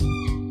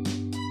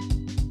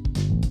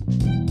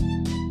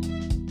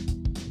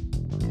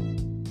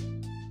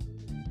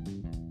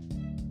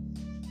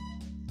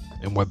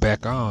And we're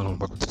back on.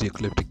 Welcome to the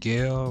Ecliptic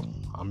L.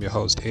 I'm your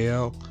host,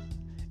 L.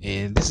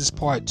 And this is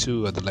part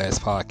 2 of the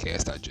last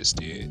podcast I just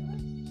did.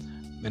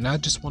 And I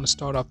just want to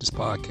start off this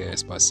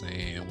podcast by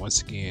saying,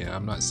 once again,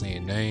 I'm not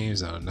saying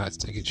names and I'm not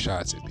taking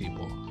shots at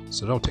people.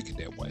 So don't take it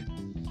that way.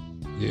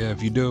 Yeah,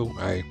 if you do,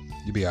 hey,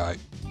 you'll be alright.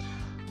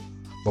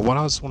 But what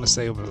I just want to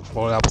say,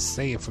 what I was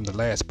saying from the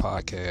last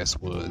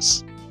podcast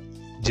was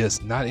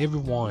just not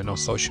everyone on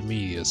social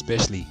media,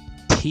 especially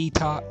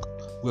TikTok,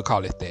 we'll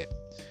call it that.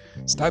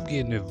 Stop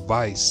getting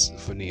advice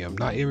from them.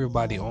 Not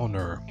everybody on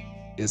there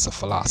is a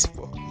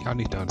philosopher. Y'all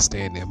need to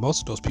understand that.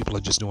 Most of those people are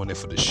just doing it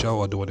for the show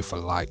or doing it for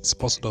likes.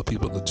 Most of those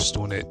people are just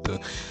doing it to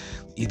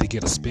either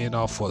get a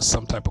spin-off or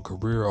some type of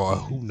career or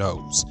who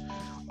knows.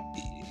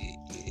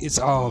 It's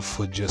all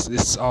for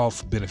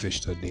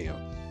beneficial to them.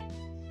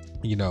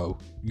 You know,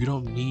 you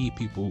don't need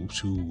people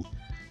to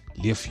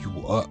lift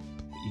you up.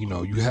 You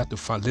know, you have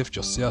to lift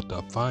yourself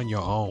up. Find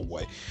your own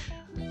way.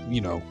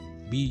 You know,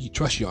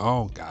 trust your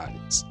own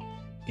guidance.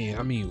 And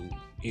I mean,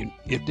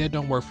 if that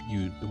don't work for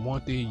you, the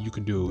one thing you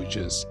can do is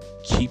just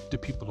keep the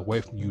people away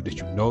from you that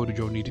you know that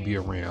you don't need to be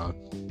around.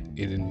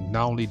 And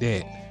not only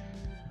that,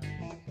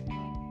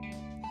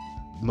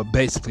 but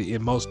basically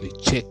and mostly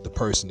check the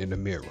person in the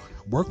mirror.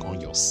 Work on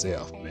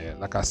yourself,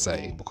 man. Like I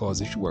say, because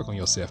if you work on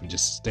yourself and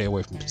just stay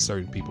away from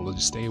certain people or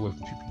just stay away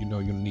from people you know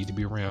you don't need to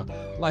be around,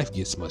 life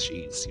gets much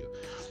easier.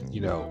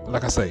 You know,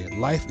 like I say,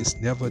 life is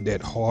never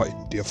that hard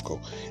and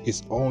difficult.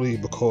 It's only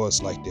because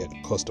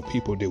the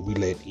people that we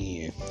let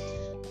in.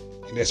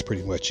 And that's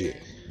pretty much it.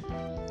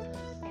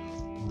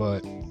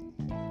 But,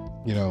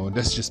 you know,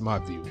 that's just my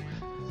view.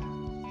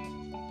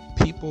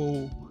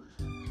 People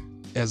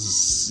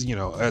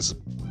as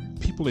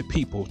people and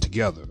people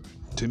together,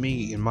 to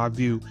me, in my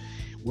view,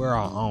 we're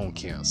our own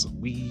cancer.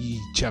 We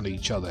channel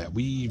each other out.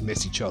 We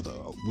mess each other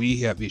up.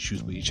 We have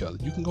issues with each other.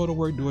 You can go to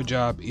work, do a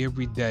job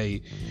every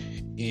day,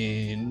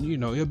 and, you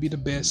know, it'll be the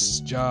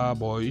best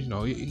job or, you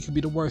know, it could be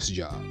the worst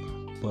job.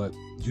 But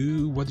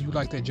whether you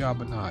like that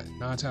job or not,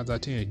 9 times out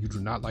of 10, you do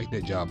not like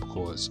that job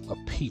because of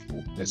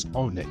people that's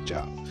on that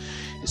job.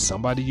 It's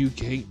somebody you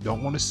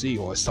don't want to see,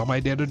 or it's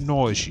somebody that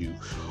annoys you,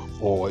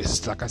 or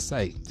it's like I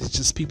say, it's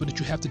just people that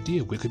you have to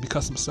deal with. It could be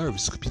customer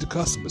service, it could be the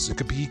customers, it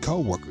could be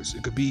co-workers,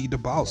 it could be the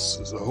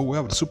bosses or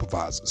whoever, the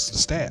supervisors, the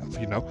staff,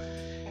 you know.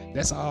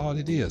 That's all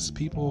it is.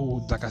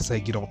 People, like I say,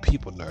 get on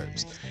people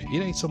nerves. It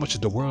ain't so much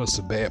that the world is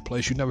a bad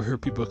place. You never hear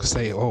people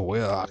say, oh,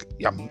 well,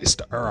 it's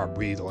the air I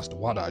breathe or it's the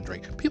water I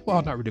drink. People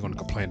are not really going to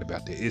complain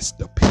about that. It's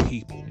the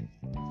people.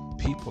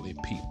 People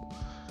and people.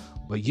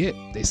 But yet,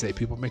 they say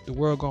people make the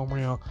world go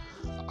round.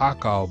 I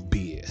call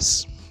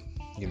BS.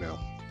 You know.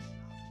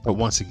 But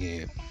once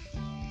again,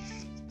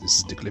 this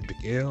is the Ecliptic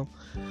L.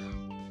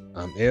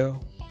 I'm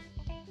L.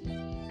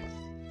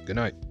 Good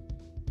night.